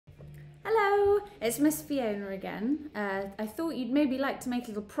Hello, it's Miss Fiona again. I thought you'd maybe like to make a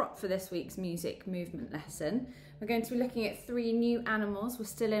little prop for this week's music movement lesson. We're going to be looking at 3 new animals. We're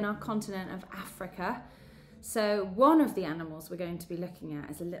still in our continent of Africa. So one of the animals we're going to be looking at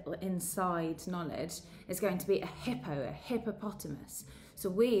as a little inside knowledge is going to be a hippo, a hippopotamus.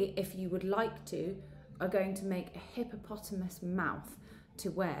 So we, if you would like to, are going to make a hippopotamus mouth to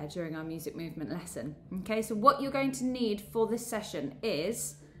wear during our music movement lesson. Okay, so what you're going to need for this session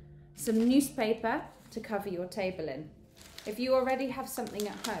is some newspaper to cover your table in. If you already have something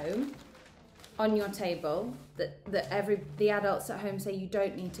at home on your table that the adults at home say you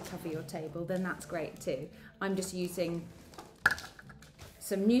don't need to cover your table, then that's great too. I'm just using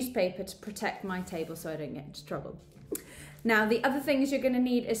some newspaper to protect my table so I don't get into trouble. Now, the other things you're going to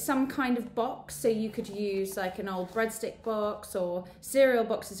need is some kind of box. So you could use like an old breadstick box, or cereal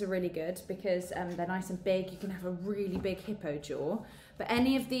boxes are really good because they're nice and big. You can have a really big hippo jaw. But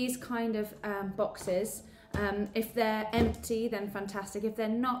any of these kind of boxes, if they're empty, then fantastic. If they're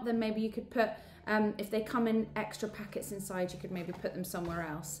not, then maybe you could put, if they come in extra packets inside, you could maybe put them somewhere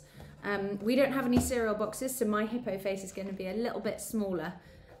else. We don't have any cereal boxes, so my hippo face is going to be a little bit smaller.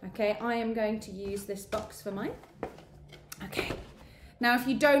 Okay, I am going to use this box for mine. Okay, now if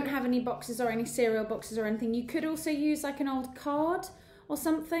you don't have any boxes or any cereal boxes or anything, you could also use like an old card or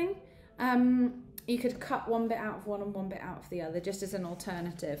something. You could cut one bit out of one and one bit out of the other, just as an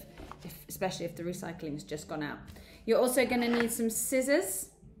alternative, especially if the recycling's just gone out. You're also going to need some scissors.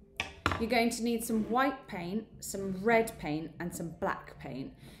 You're going to need some white paint, some red paint and some black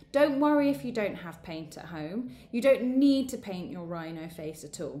paint. Don't worry if you don't have paint at home. You don't need to paint your rhino face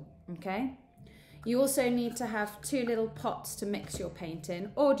at all, okay? You also need to have 2 little pots to mix your paint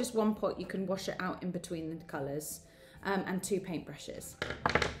in, or just 1 pot, you can wash it out in between the colours, and 2 paintbrushes.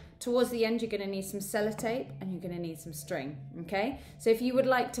 Towards the end, you're going to need some sellotape and you're going to need some string, okay? So if you would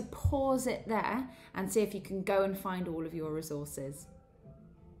like to pause it there and see if you can go and find all of your resources.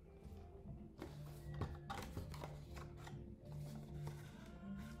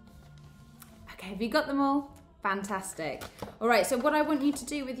 Okay, have you got them all? Fantastic. All right, so what I want you to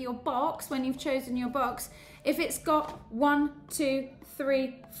do with your box, when you've chosen your box, if it's got 1, 2,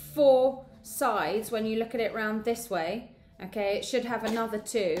 3, 4 sides, when you look at it round this way, okay, it should have another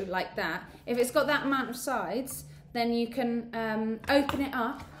 2 like that. If it's got that amount of sides, then you can open it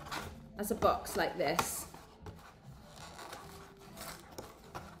up as a box like this.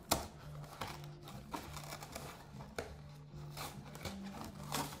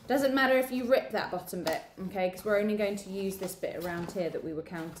 Doesn't matter if you rip that bottom bit, okay, because we're only going to use this bit around here that we were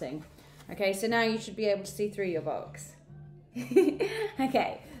counting. Okay, so now you should be able to see through your box.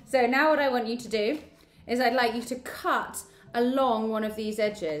 Okay, so now what I want you to do is I'd like you to cut along one of these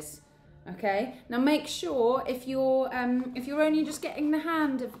edges. Okay, now make sure if you're only just getting the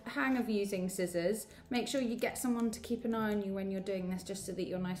hang of using scissors, make sure you get someone to keep an eye on you when you're doing this, just so that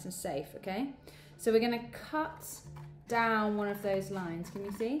you're nice and safe. Okay, so we're going to cut down one of those lines. Can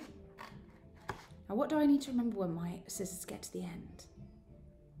you see? Now what do I need to remember when my scissors get to the end?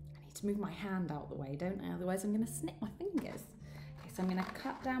 I need to move my hand out the way, don't I? Otherwise I'm going to snip my fingers. Okay, so I'm going to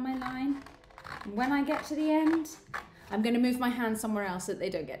cut down my line, and when I get to the end, I'm going to move my hand somewhere else so that they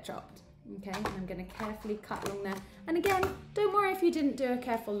don't get chopped. Okay, and I'm going to carefully cut along there. And again, don't worry if you didn't do a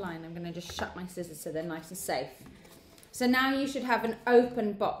careful line. I'm going to just shut my scissors so they're nice and safe. So now you should have an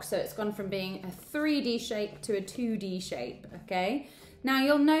open box. So it's gone from being a 3D shape to a 2D shape, okay? Now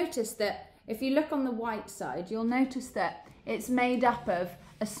you'll notice that if you look on the white side, you'll notice that it's made up of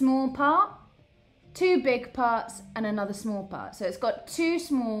a small part, 2 big parts, and another small part. So it's got 2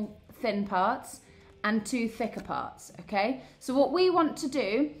 small thin parts and 2 thicker parts, okay? So what we want to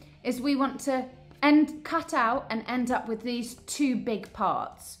do is we want to cut out and end up with these 2 big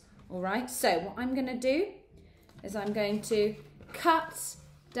parts, all right? So what I'm gonna do is I'm going to cut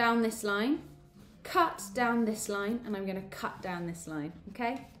down this line, cut down this line, and I'm going to cut down this line,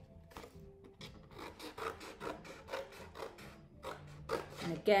 okay?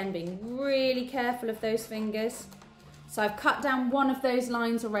 And again, being really careful of those fingers. So I've cut down one of those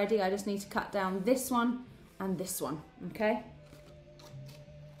lines already. I just need to cut down this one and this one, okay?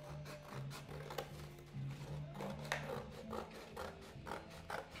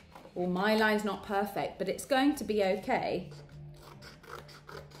 Well, my line's not perfect, but it's going to be okay.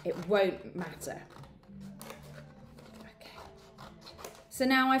 It won't matter. Okay. So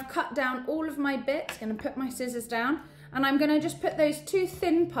now I've cut down all of my bits. I'm going to put my scissors down, and I'm going to just put those 2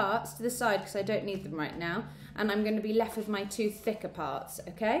 thin parts to the side because I don't need them right now. And I'm going to be left with my 2 thicker parts,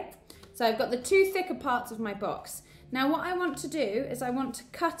 okay? So I've got the 2 thicker parts of my box. Now what I want to do is I want to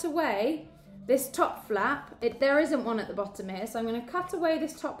cut away this top flap, there isn't one at the bottom here, so I'm going to cut away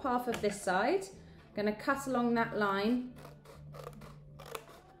this top half of this side. I'm going to cut along that line.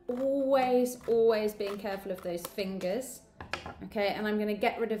 Always being careful of those fingers. Okay, and I'm going to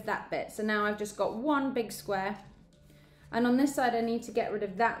get rid of that bit. So now I've just got one big square. And on this side, I need to get rid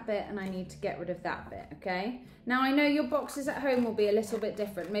of that bit and I need to get rid of that bit, okay? Now, I know your boxes at home will be a little bit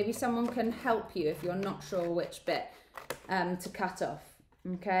different. Maybe someone can help you if you're not sure which bit to cut off,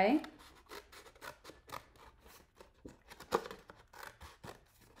 okay?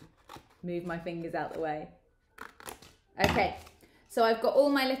 Move my fingers out the way. Okay, so I've got all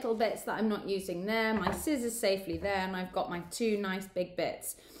my little bits that I'm not using there, my scissors safely there, and I've got my two nice big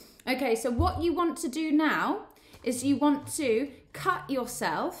bits. Okay, so what you want to do now is you want to cut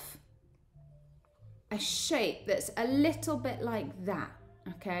yourself a shape that's a little bit like that,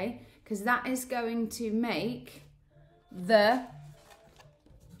 okay? Because that is going to make the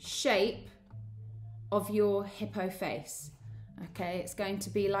shape of your hippo face, okay? It's going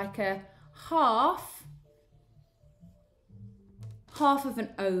to be like a half of an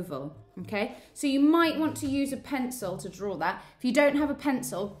oval, okay? So you might want to use a pencil to draw that. If you don't have a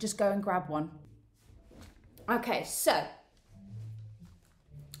pencil, just go and grab one. Okay, so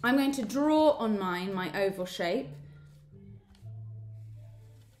I'm going to draw on mine my oval shape.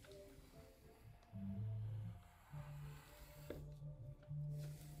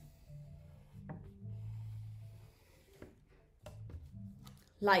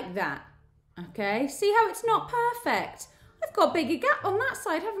 Like that, okay? See how it's not perfect? I've got a bigger gap on that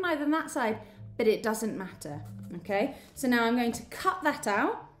side, haven't I, than that side? But it doesn't matter, okay? So now I'm going to cut that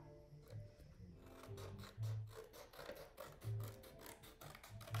out.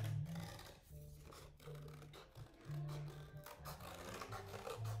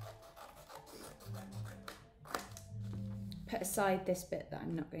 Put aside this bit that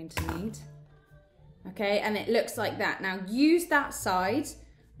I'm not going to need. Okay, and it looks like that. Now use that side,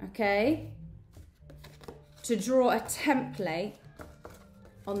 okay, to draw a template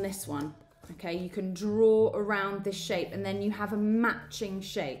on this one. Okay, you can draw around this shape and then you have a matching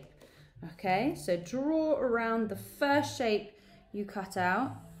shape. Okay, so draw around the first shape you cut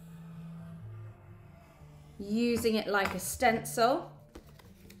out, using it like a stencil.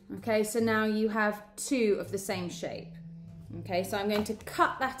 Okay, so now you have two of the same shape. Okay, so I'm going to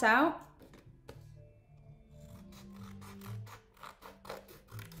cut that out.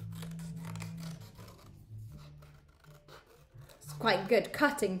 It's quite good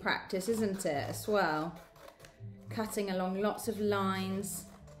cutting practice, isn't it, as well? Cutting along lots of lines.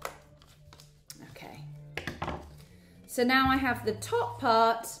 Okay. So now I have the top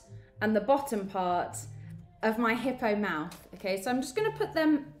part and the bottom part of my hippo mouth. Okay, so I'm just going to put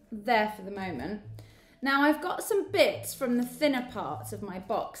them there for the moment. Now I've got some bits from the thinner parts of my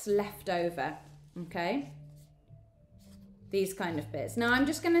box left over, okay? These kind of bits. Now I'm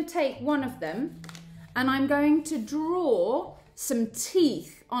just going to take one of them and I'm going to draw some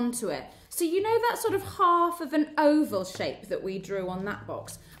teeth onto it. So you know that sort of half of an oval shape that we drew on that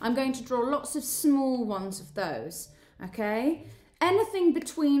box? I'm going to draw lots of small ones of those, okay? Anything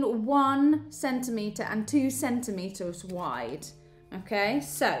between 1 centimetre and 2 centimetres wide, okay?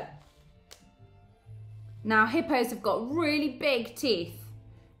 So now hippos have got really big teeth.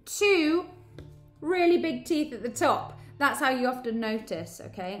 2 really big teeth at the top. That's how you often notice,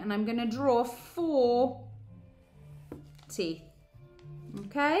 okay? And I'm going to draw 4 teeth,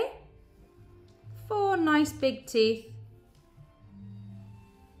 okay? 4 nice big teeth.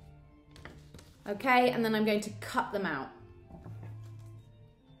 Okay, and then I'm going to cut them out.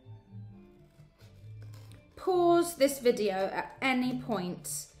 Pause this video at any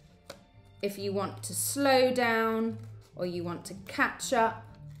point if you want to slow down or you want to catch up,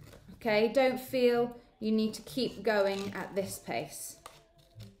 okay? Don't feel you need to keep going at this pace.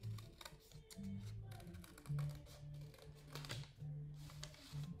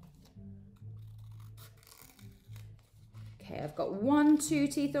 Okay, I've got 2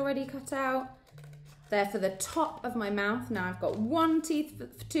 teeth already cut out. They're for the top of my mouth. Now I've got 1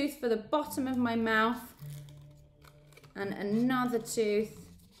 tooth for the bottom of my mouth and another tooth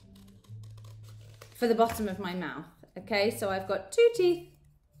for the bottom of my mouth. Okay, so I've got 2 teeth.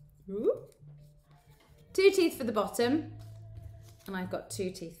 2 teeth for the bottom and I've got 2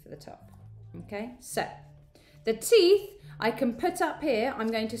 teeth for the top. Okay, so the teeth I can put up here. I'm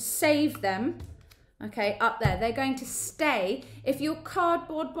going to save them, okay, up there. They're going to stay. If your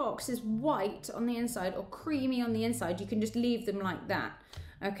cardboard box is white on the inside or creamy on the inside, you can just leave them like that,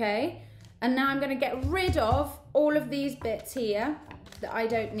 okay? And now I'm going to get rid of all of these bits here that I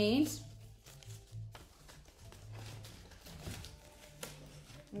don't need.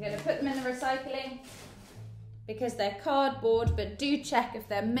 I'm going to put them in the recycling because they're cardboard, but do check if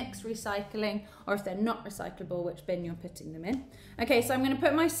they're mixed recycling or if they're not recyclable, which bin you're putting them in. Okay, so I'm going to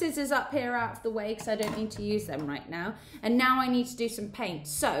put my scissors up here out of the way because I don't need to use them right now. And now I need to do some paint.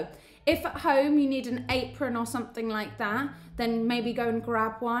 So if at home you need an apron or something like that, then maybe go and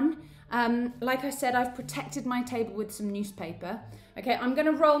grab one. Like I said, I've protected my table with some newspaper. Okay, I'm going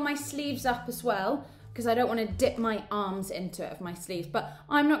to roll my sleeves up as well because I don't want to dip my arms into it of my sleeves. But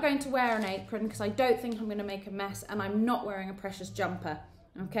I'm not going to wear an apron because I don't think I'm going to make a mess, and I'm not wearing a precious jumper.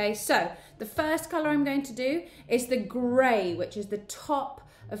 Okay, so the first colour I'm going to do is the grey, which is the top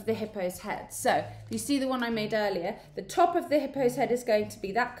of the hippo's head. So you see the one I made earlier, the top of the hippo's head is going to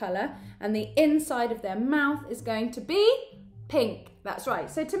be that colour, and the inside of their mouth is going to be pink. That's right.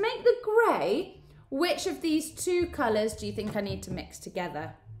 So to make the grey, which of these two colours do you think I need to mix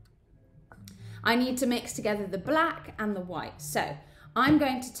together? I need to mix together the black and the white. So I'm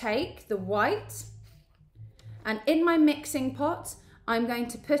going to take the white, and in my mixing pot, I'm going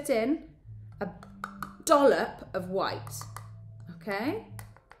to put in a dollop of white, okay?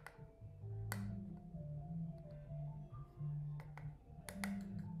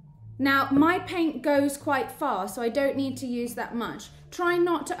 Now, my paint goes quite far, so I don't need to use that much. Try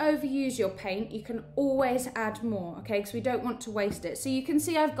not to overuse your paint. You can always add more, okay? Because we don't want to waste it. So you can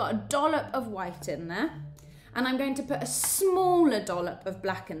see I've got a dollop of white in there, and I'm going to put a smaller dollop of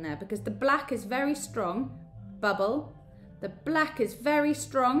black in there because the black is very strong. Bubble. The black is very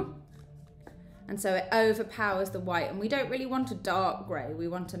strong, and so it overpowers the white, and we don't really want a dark grey, we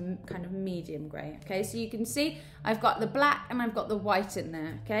want a kind of medium grey, okay? So you can see I've got the black and I've got the white in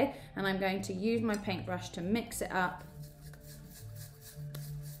there, okay? And I'm going to use my paintbrush to mix it up.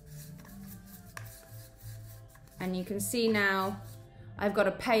 And you can see now I've got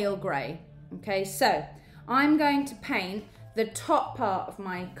a pale grey, okay? So I'm going to paint the top part of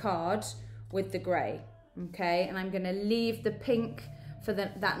my card with the grey. Okay, and I'm going to leave the pink for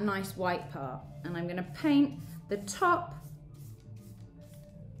that nice white part, and I'm going to paint the top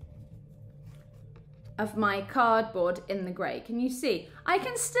of my cardboard in the grey. Can you see? I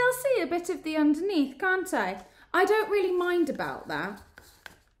can still see a bit of the underneath, can't I? I don't really mind about that.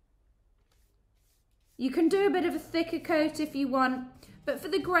 You can do a bit of a thicker coat if you want, but for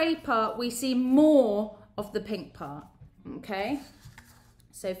the grey part we see more of the pink part, okay?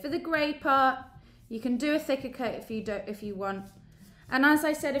 So for the grey part, you can do a thicker coat if you want. And as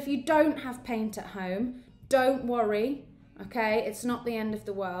I said, if you don't have paint at home, don't worry, okay? It's not the end of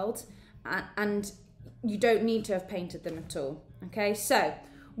the world, and you don't need to have painted them at all, okay? So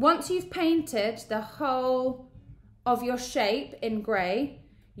once you've painted the whole of your shape in grey,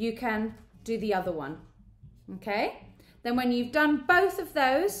 you can do the other one, okay? Then when you've done both of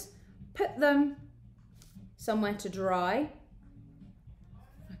those, put them somewhere to dry,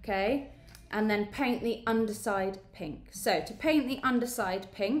 okay? And then paint the underside pink. So to paint the underside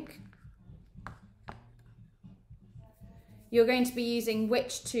pink, you're going to be using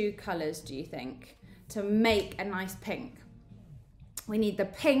which two colours, do you think, to make a nice pink? We need the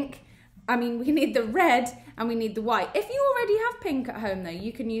pink, we need the red, and we need the white. If you already have pink at home though,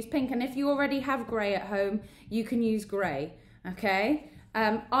 you can use pink, and if you already have grey at home, you can use grey, okay?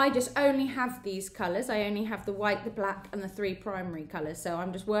 I just only have these colours. I only have the white, the black, and the three primary colours. So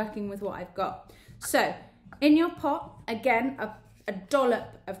I'm just working with what I've got. So in your pot, again, a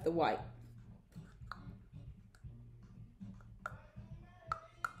dollop of the white.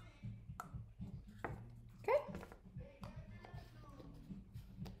 Okay.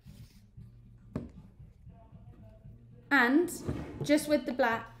 And just with the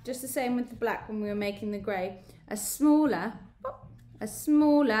black, just the same with the black when we were making the grey, a smaller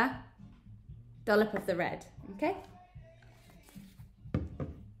dollop of the red, okay?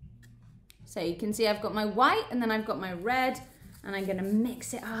 So you can see I've got my white and then I've got my red, and I'm gonna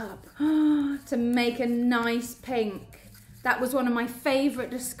mix it up to make a nice pink. That was one of my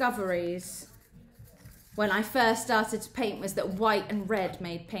favourite discoveries when I first started to paint, was that white and red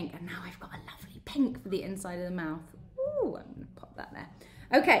made pink, and now I've got a lovely pink for the inside of the mouth. Ooh, I'm gonna pop that there.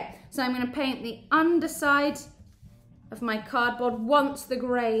 Okay, so I'm gonna paint the underside of my cardboard once the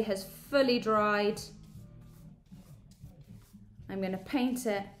grey has fully dried. I'm going to paint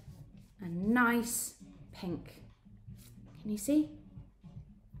it a nice pink. Can you see?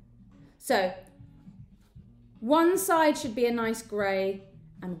 So one side should be a nice grey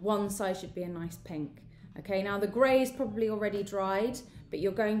and one side should be a nice pink. Okay, now the grey is probably already dried, but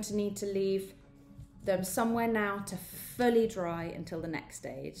you're going to need to leave them somewhere now to fully dry until the next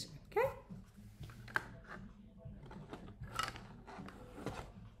stage. Okay?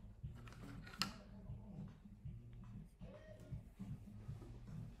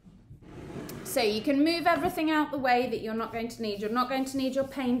 So you can move everything out the way that you're not going to need. You're not going to need your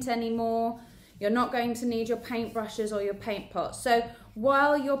paint anymore. You're not going to need your paint brushes or your paint pots. So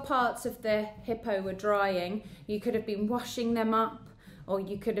while your parts of the hippo were drying, you could have been washing them up, or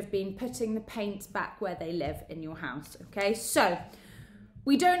you could have been putting the paint back where they live in your house, okay? So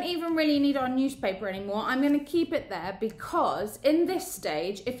we don't even really need our newspaper anymore. I'm going to keep it there because in this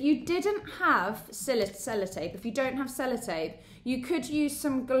stage, if you didn't have sellotape, if you don't have sellotape, you could use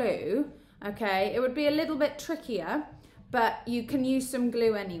some glue, okay? It would be a little bit trickier, but you can use some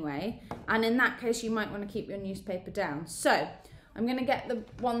glue anyway. And in that case, you might want to keep your newspaper down. So I'm going to get the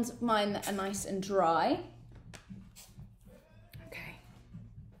ones of mine that are nice and dry. Okay.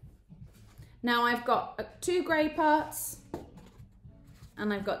 Now I've got 2 grey parts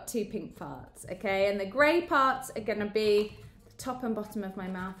and I've got 2 pink parts, okay? And the grey parts are going to be the top and bottom of my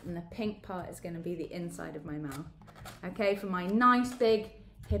mouth, and the pink part is going to be the inside of my mouth, okay? For my nice big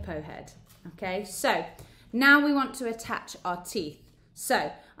hippo head, okay? So now we want to attach our teeth.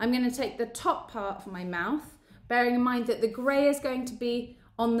 So I'm going to take the top part of my mouth, bearing in mind that the grey is going to be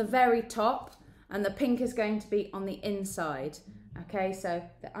on the very top and the pink is going to be on the inside, okay? So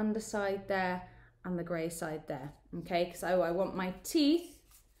the underside there and the grey side there, okay? So I want my teeth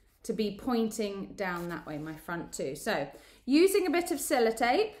to be pointing down that way, my front too. So using a bit of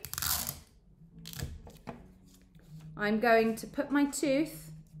sellotape, I'm going to put my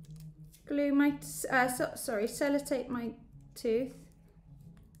tooth, sellotape my tooth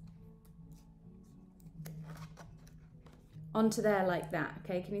onto there like that,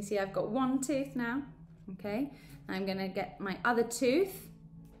 okay? Can you see I've got 1 tooth now, okay? I'm gonna get my other tooth.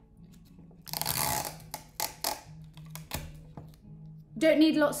 Don't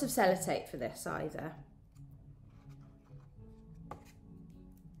need lots of sellotape for this either.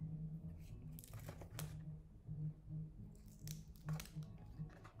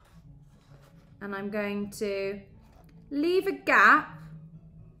 And I'm going to leave a gap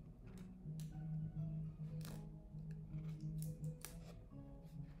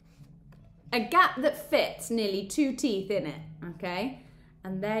that fits nearly 2 teeth in it, okay?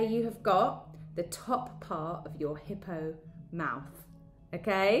 And there you have got the top part of your hippo mouth,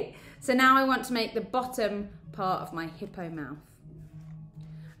 okay? So now I want to make the bottom part of my hippo mouth.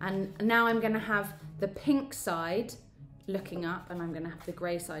 And now I'm going to have the pink side looking up and I'm going to have the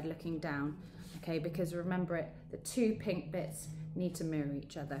grey side looking down, okay? Because remember it, the 2 pink bits need to mirror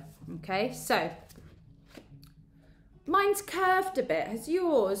each other, okay? So mine's curved a bit. As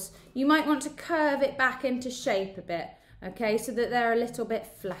yours, you might want to curve it back into shape a bit, okay, so that they're a little bit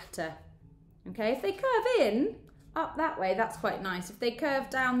flatter, okay? If they curve in up that way, that's quite nice. If they curve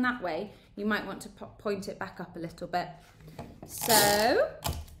down that way, you might want to point it back up a little bit. So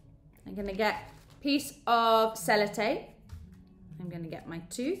I'm going to get a piece of sellotape. I'm going to get my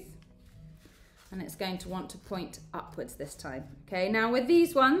tooth, and it's going to want to point upwards this time, okay? Now with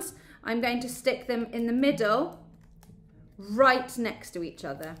these ones, I'm going to stick them in the middle, right next to each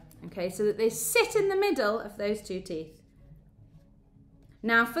other, okay, so that they sit in the middle of those 2 teeth.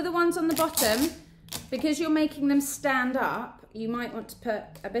 Now for the ones on the bottom, because you're making them stand up, you might want to put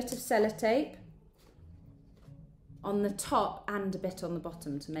a bit of sellotape on the top and a bit on the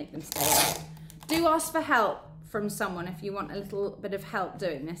bottom to make them stay up. Do ask for help from someone if you want a little bit of help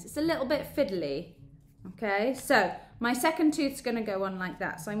doing this. It's a little bit fiddly, okay? So my second tooth's going to go on like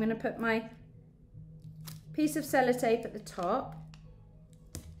that. So I'm going to put my piece of sellotape at the top,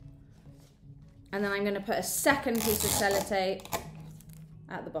 and then I'm going to put a second piece of sellotape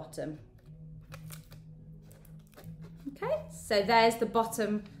at the bottom. Okay, so there's the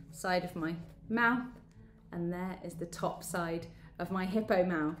bottom side of my mouth, and there is the top side of my hippo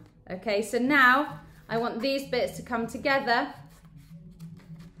mouth. Okay, so now I want these bits to come together.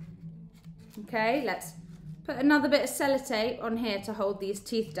 Okay, let's put another bit of sellotape on here to hold these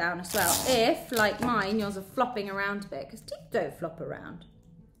teeth down as well. If, like mine, yours are flopping around a bit, because teeth don't flop around.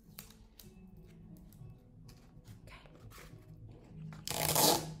 Okay.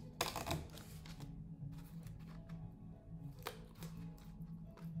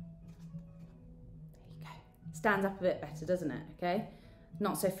 Stands up a bit better, doesn't it? Okay,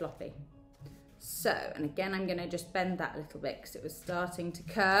 not so floppy. So, and again, I'm going to just bend that a little bit because it was starting to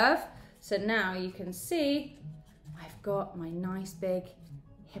curve. So now you can see I've got my nice big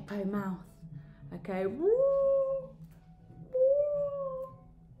hippo mouth. Okay.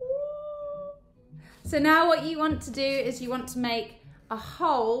 So now what you want to do is you want to make a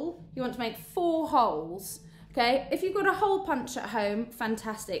hole. You want to make 4 holes. Okay. If you've got a hole punch at home,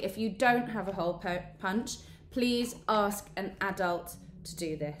 fantastic. If you don't have a hole punch, please ask an adult to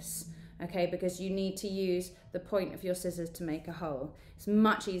do this. okay, because you need to use the point of your scissors to make a hole. It's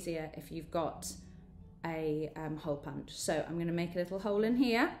much easier if you've got a hole punch. So I'm going to make a little hole in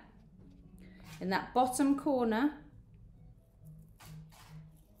here, in that bottom corner.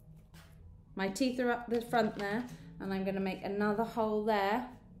 My teeth are up the front there, and I'm going to make another hole there.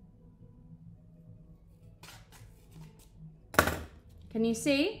 Can you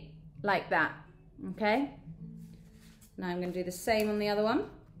see? Like that, okay? Now I'm going to do the same on the other one.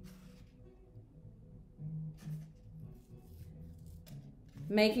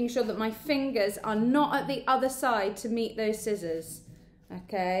 Making sure that my fingers are not at the other side to meet those scissors,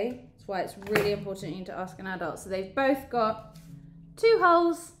 okay? That's why it's really important you need to ask an adult. So they've both got 2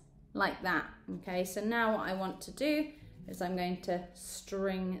 holes like that, okay? So now what I want to do is I'm going to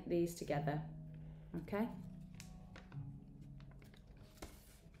string these together, okay?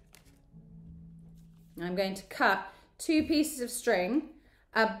 I'm going to cut 2 pieces of string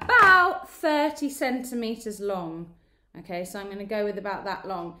about 30 centimeters long. Okay, so I'm going to go with about that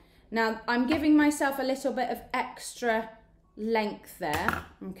long. Now, I'm giving myself a little bit of extra length there,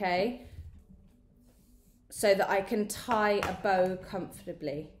 okay, so that I can tie a bow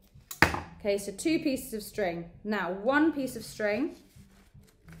comfortably. Okay, so 2 pieces of string. Now, 1 piece of string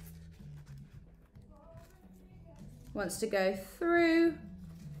wants to go through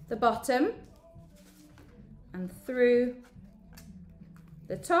the bottom and through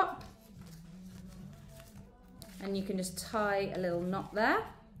the top. And you can just tie a little knot there.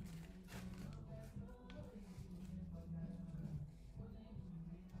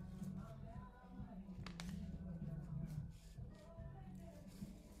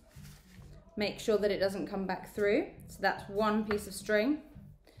 Make sure that it doesn't come back through. So that's 1 piece of string.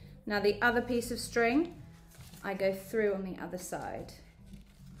 Now the other piece of string, I go through on the other side.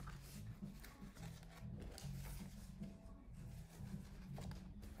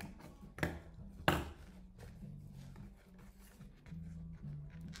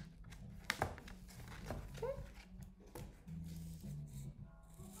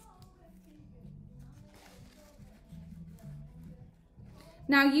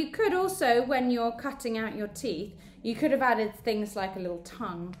 Now you could also, when you're cutting out your teeth, you could have added things like a little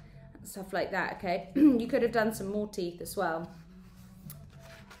tongue and stuff like that, okay? You could have done some more teeth as well.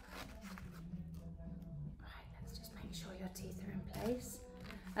 Right, let's just make sure your teeth are in place.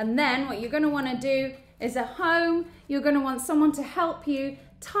 And then what you're going to want to do is at home, you're going to want someone to help you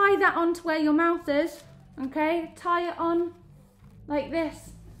tie that onto where your mouth is, okay? Tie it on like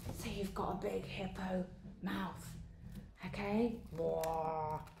this. So you've got a big hippo mouth. Okay.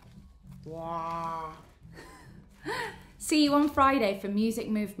 See you on Friday for music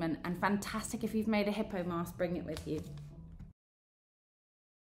movement, and fantastic if you've made a hippo mask, bring it with you.